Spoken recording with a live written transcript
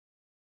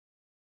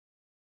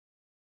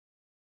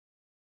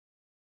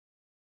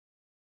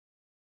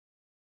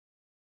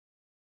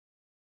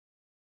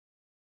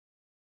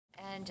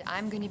And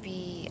I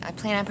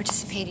plan on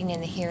participating in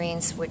the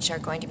hearings which are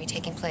going to be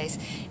taking place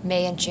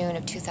May and June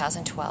of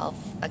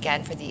 2012,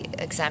 again for the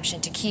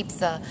exemption, to keep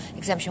the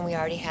exemption we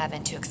already have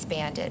and to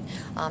expand it.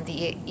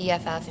 The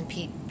EFF and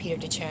Peter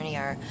DeCerny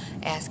are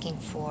asking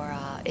for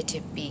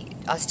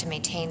us to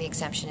maintain the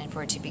exemption and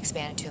for it to be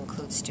expanded to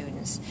include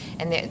students.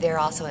 And they're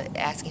also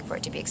asking for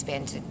it to be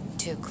expanded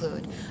to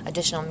include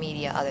additional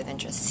media other than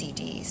just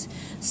CDs.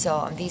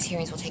 So these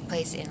hearings will take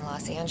place in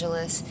Los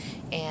Angeles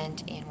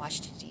and in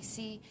Washington,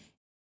 D.C.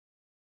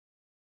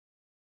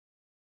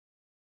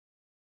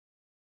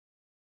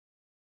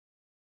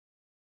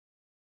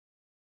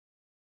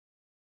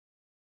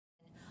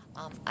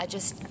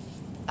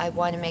 I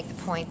want to make the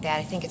point that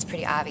I think it's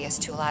pretty obvious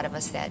to a lot of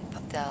us that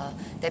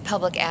that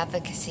public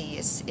advocacy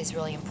is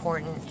really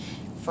important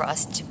for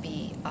us to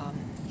be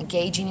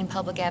engaging in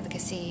public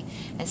advocacy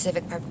and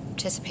civic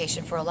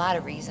participation for a lot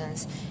of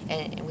reasons,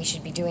 and we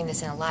should be doing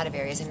this in a lot of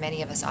areas, and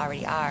many of us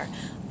already are.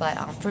 But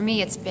for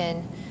me, I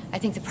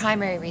think the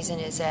primary reason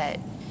is that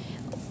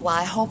while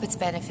I hope it's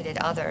benefited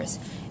others,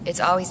 it's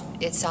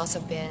also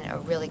been a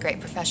really great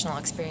professional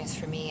experience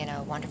for me and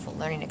a wonderful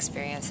learning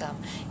experience.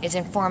 It's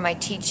informed my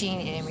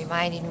teaching and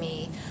reminded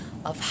me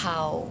of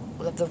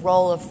the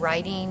role of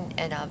writing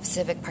and of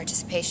civic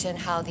participation,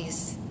 how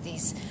these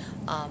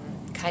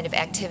kind of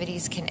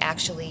activities can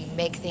actually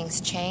make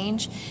things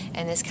change,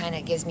 and this kind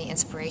of gives me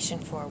inspiration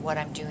for what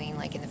I'm doing,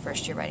 like in the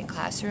first year writing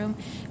classroom,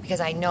 because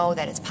I know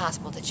that it's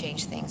possible to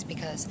change things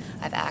because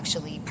I've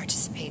actually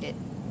participated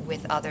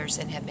with others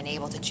and have been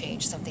able to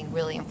change something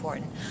really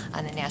important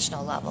on the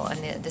national level,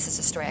 and this is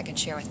a story I can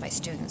share with my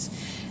students.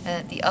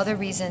 The other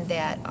reason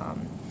that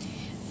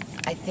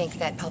I think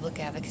that public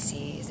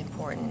advocacy is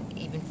important,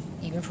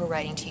 even for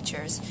writing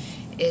teachers,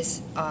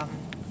 is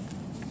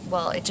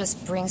well, it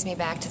just brings me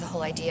back to the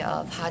whole idea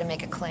of how to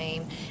make a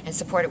claim and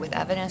support it with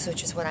evidence,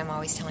 which is what I'm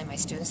always telling my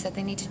students that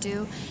they need to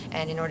do.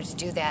 And in order to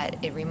do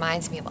that, it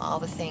reminds me of all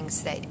the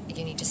things that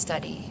you need to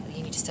study.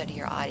 You need to study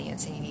your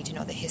audience, and you need to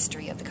know the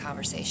history of the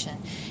conversation,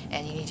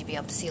 and you need to be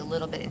able to see a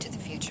little bit into the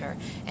future.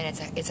 And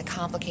it's a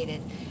complicated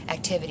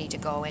activity to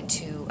go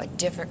into a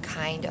different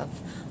kind of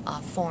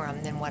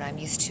forum than what I'm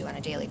used to on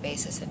a daily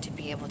basis, and to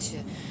be able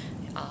to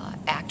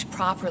act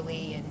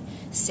properly and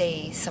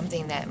say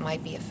something that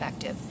might be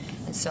effective.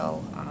 And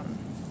so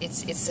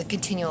it's a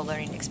continual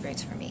learning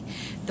experience for me.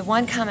 The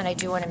one comment I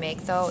do want to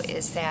make, though,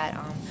 is that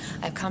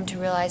I've come to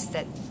realize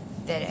that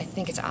I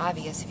think it's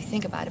obvious if you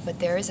think about it, but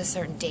there is a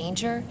certain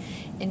danger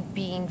in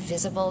being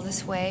visible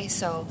this way.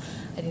 So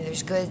I think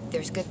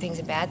there's good things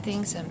and bad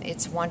things.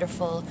 It's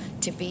wonderful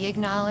to be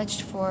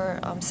acknowledged for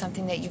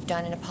something that you've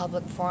done in a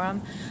public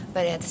forum,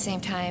 but at the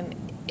same time,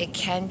 it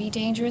can be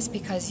dangerous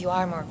because you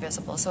are more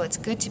visible. So it's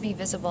good to be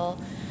visible,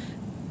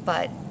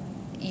 but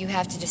you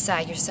have to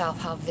decide yourself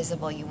how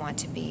visible you want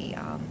to be.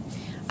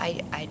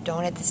 I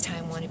don't at this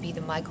time want to be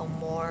the Michael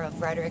Moore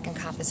of rhetoric and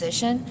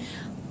composition.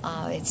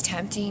 It's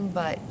tempting,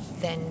 but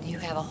then you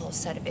have a whole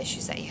set of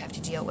issues that you have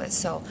to deal with.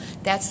 So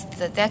that's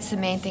the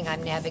main thing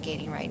I'm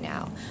navigating right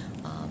now.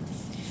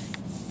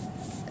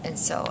 And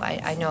so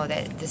I know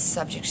that this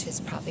subject has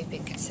probably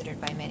been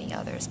considered by many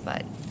others,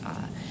 but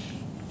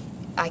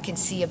I can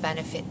see a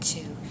benefit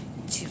to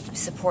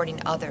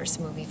supporting others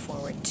moving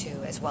forward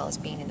too, as well as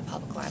being in the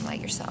public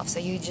limelight yourself. So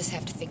you just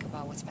have to think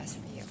about what's best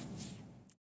for you.